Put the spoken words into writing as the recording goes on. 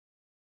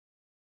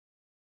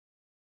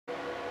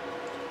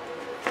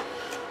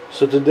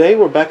So today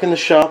we're back in the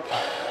shop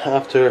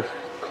after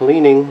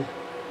cleaning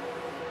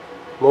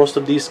most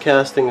of these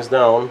castings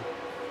down.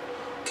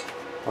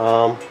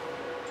 I'm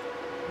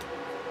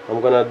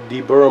gonna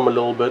deburr them a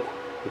little bit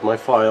with my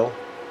file,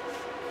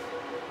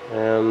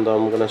 and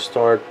I'm gonna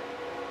start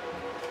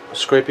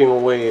scraping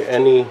away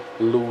any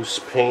loose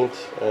paint.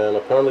 And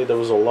apparently there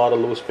was a lot of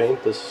loose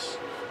paint. This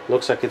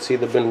looks like it's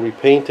either been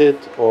repainted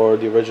or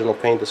the original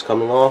paint is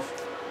coming off.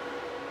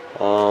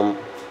 I'm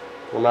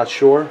not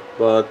sure,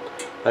 but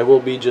I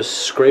will be just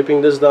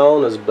scraping this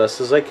down as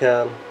best as I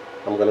can.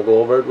 I'm gonna go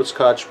over it with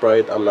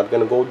Scotch-Brite. I'm not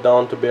gonna go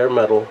down to bare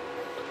metal.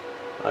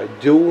 I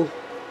do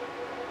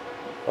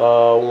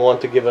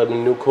want to give it a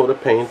new coat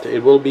of paint.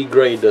 It will be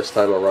gray this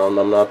time around.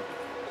 I'm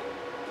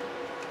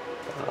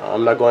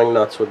not going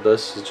nuts with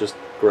this. It's just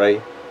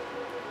gray.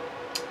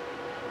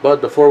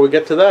 But before we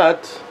get to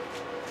that,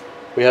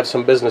 we have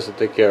some business to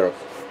take care of.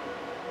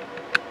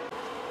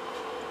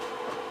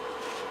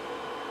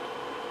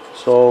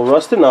 So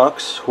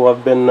Rustinox, who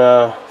I've been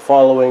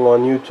following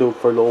on YouTube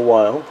for a little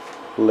while,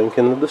 link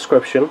in the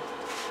description,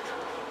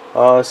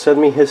 sent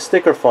me his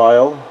sticker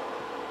file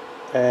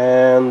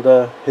and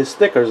his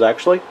stickers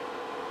actually,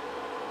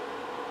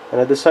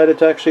 and I decided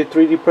to actually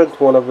 3D print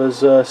one of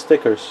his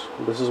stickers.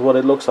 This is what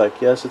it looks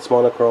like. Yes, it's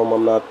monochrome.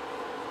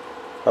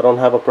 I don't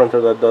have a printer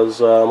that does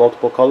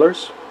multiple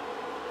colors,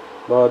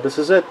 but this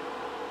is it.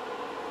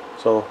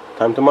 So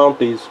time to mount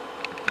these.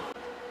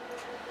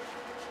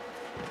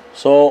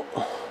 So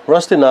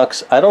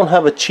Rustinox, I don't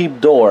have a cheap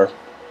door,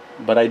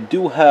 but I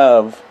do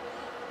have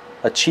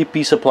a cheap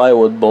piece of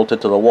plywood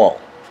bolted to the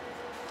wall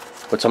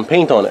with some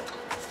paint on it,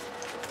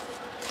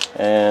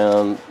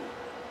 and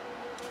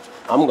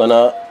I'm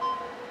gonna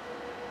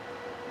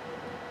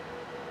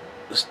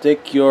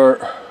stick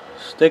your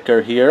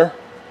sticker here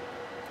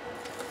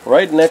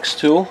right next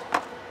to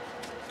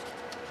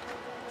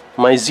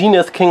my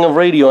Zenith King of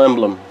Radio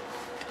emblem.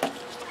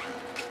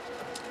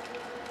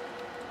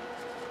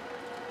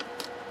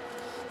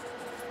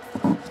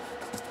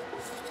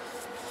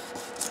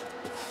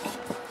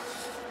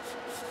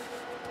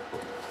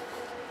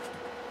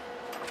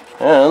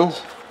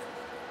 And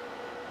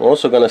I'm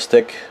also going to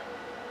stick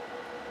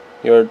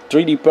your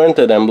 3D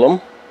printed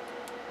emblem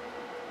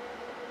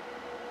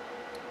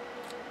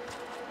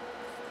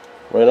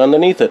right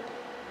underneath it.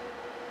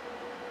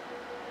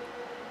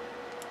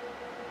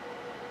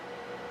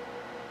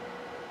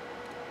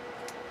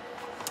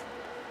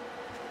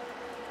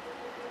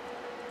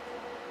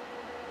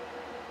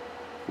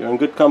 You're in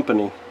good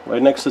company.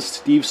 Right next to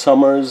Steve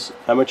Summers'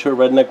 amateur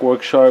redneck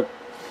work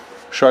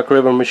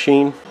Sharkriver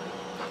machine.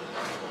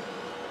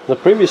 The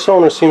previous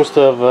owner seems to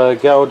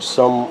have gouged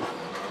some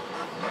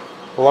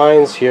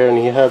lines here, and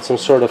he had some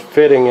sort of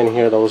fitting in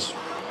here that was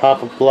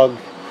half a plug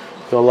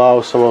to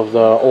allow some of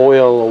the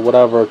oil or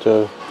whatever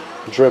to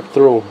drip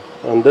through.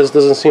 And this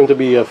doesn't seem to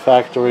be a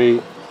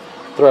factory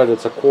thread.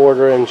 It's a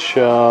 1/4 inch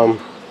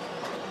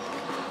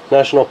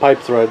national pipe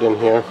thread in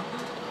here.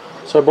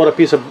 So I bought a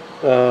piece of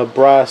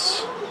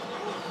brass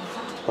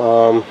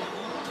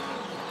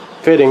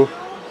fitting,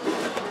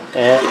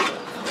 and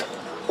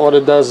what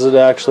it does is it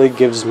actually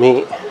gives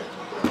me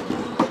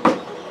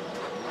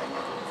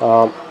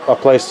a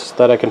place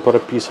that I can put a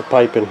piece of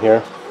pipe in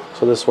here,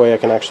 so this way I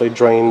can actually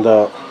drain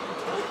the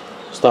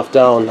stuff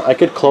down. I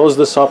could close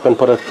this up and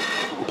put a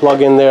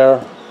plug in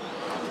there,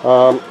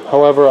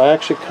 however I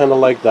actually kind of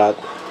like that,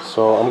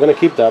 so I'm gonna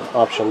keep that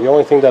option. The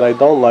only thing that I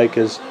don't like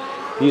is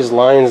these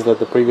lines that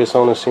the previous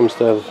owner seems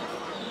to have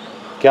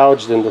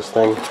gouged in this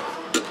thing,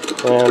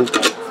 and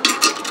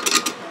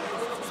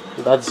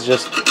that's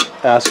just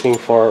asking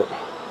for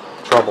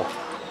trouble.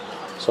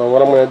 So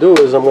what I'm going to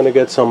do is I'm going to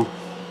get some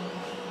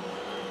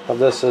of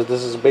this.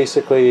 This is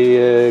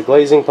basically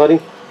glazing putty,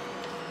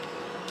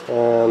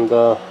 and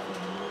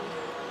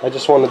I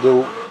just want to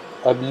do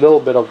a little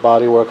bit of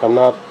body work. I'm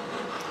not,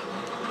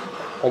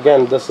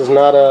 again, this is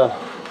not a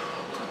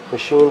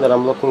machine that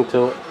I'm looking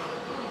to,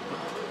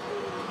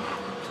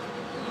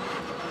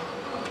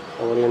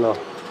 what do you know,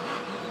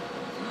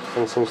 this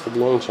thing seems to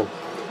be ancient.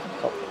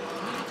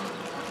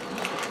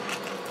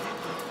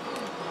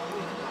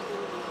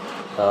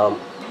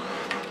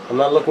 I'm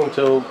not looking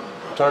to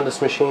turn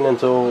this machine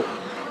into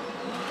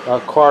a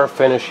car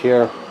finish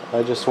here.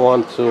 I just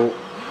want to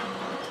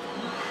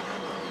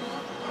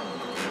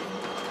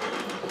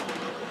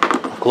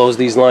close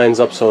these lines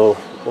up so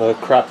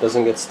crap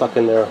doesn't get stuck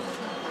in there.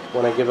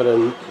 When I give it a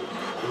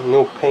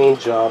new paint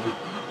job,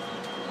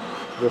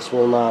 this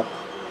will not.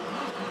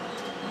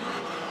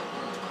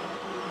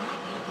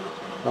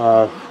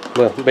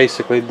 Well,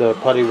 basically the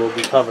putty will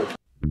be covered.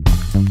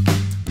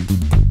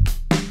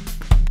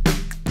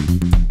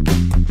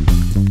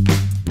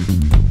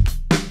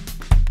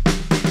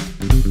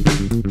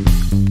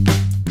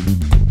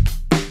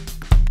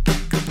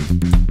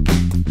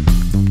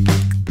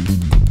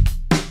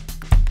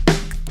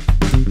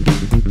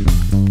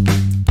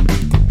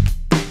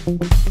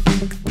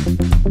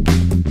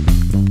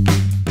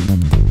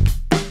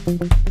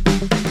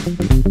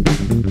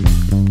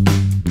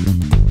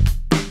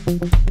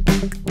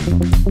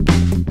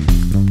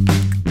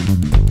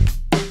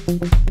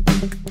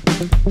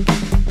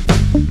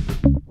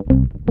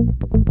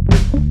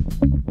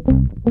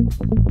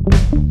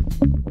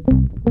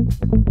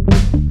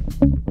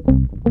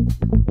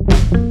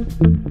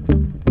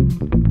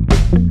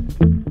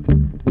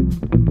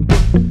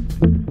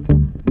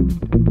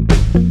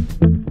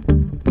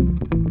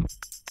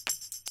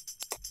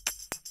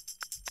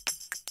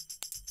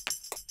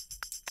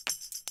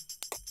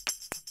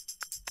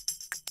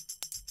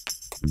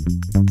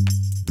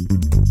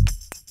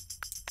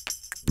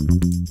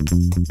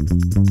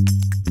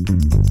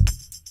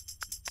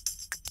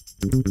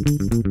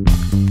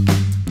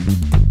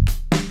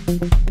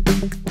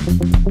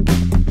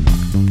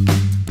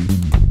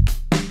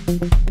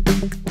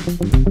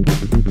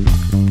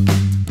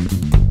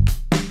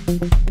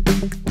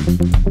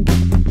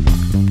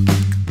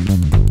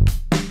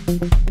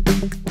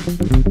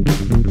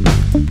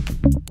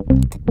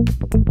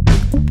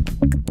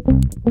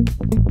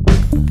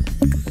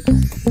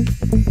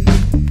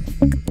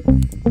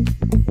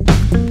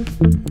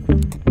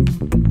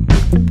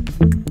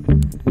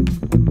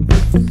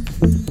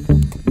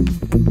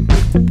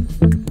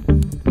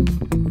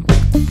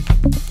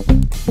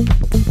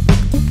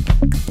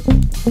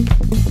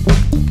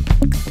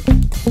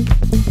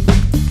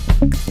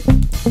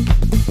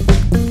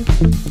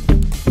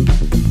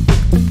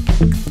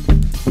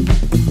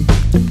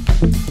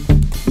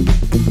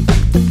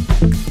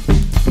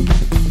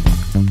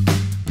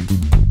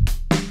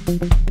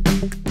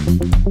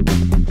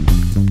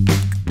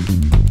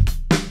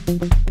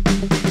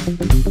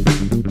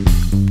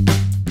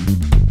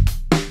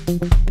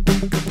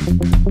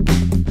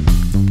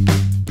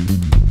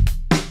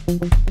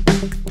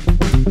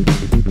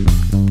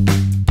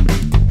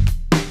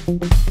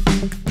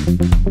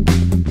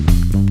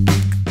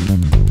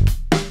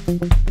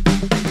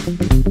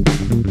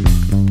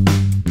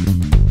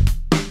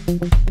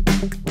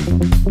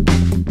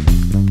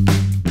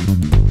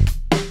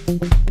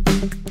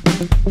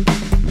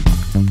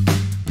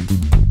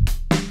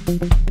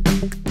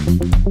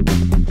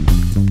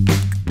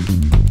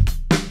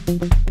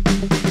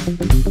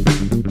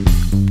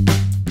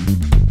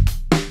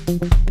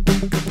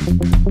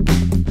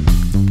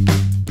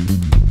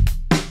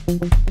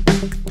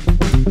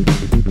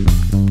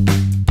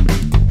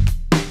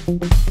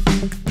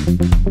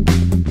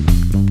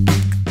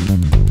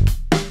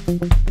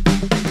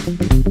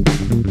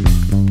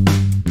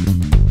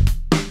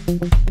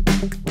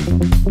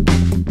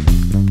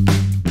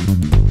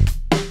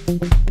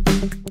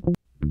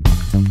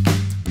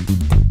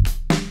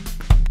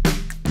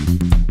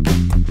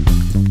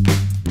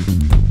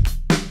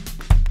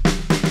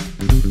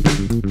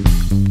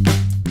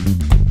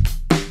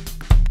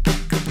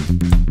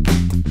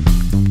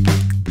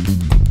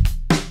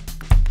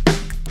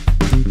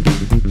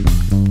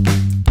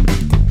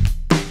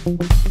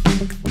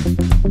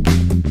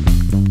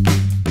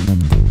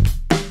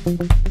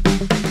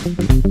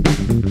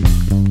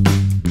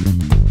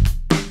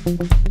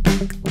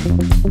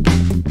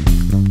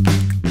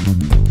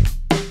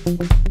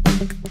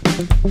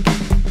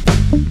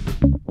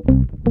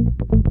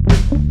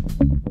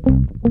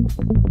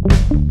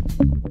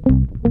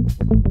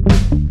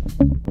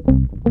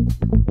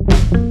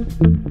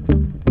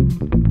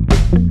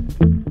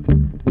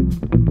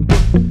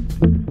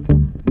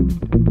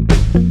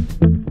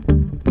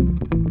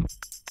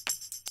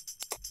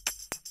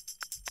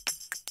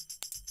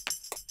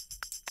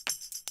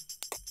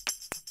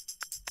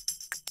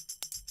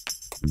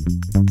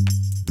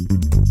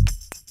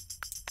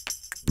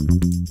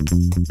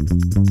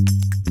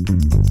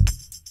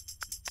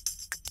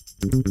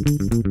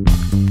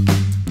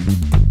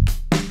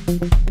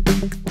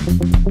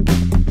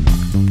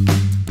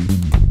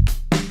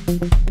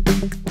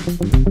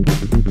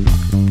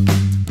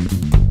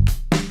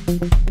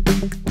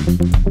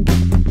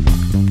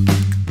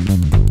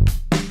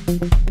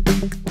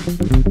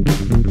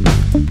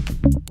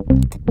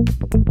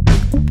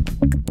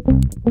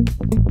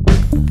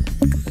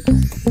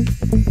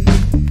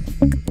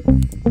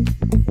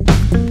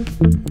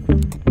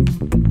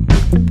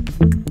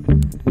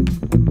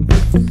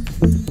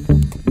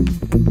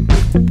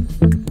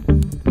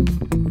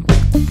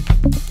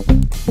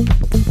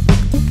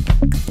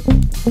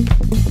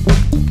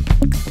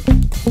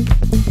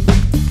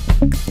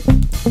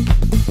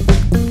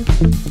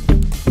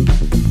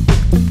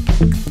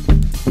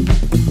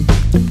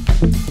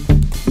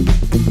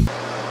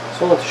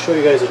 So I want to show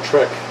you guys a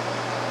trick.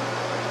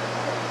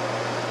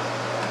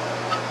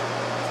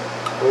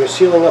 When you're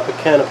sealing up a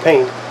can of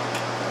paint,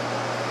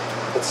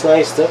 it's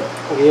nice to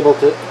be able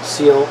to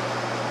seal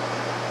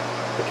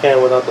the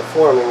can without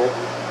deforming it.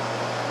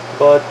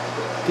 But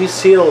these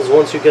seals,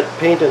 once you get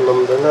paint in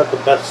them, they're not the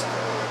best.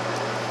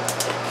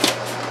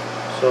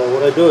 So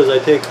what I do is I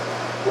take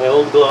my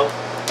old glove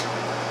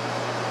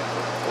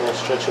and I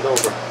stretch it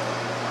over.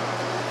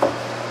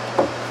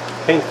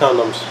 Paint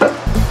condoms.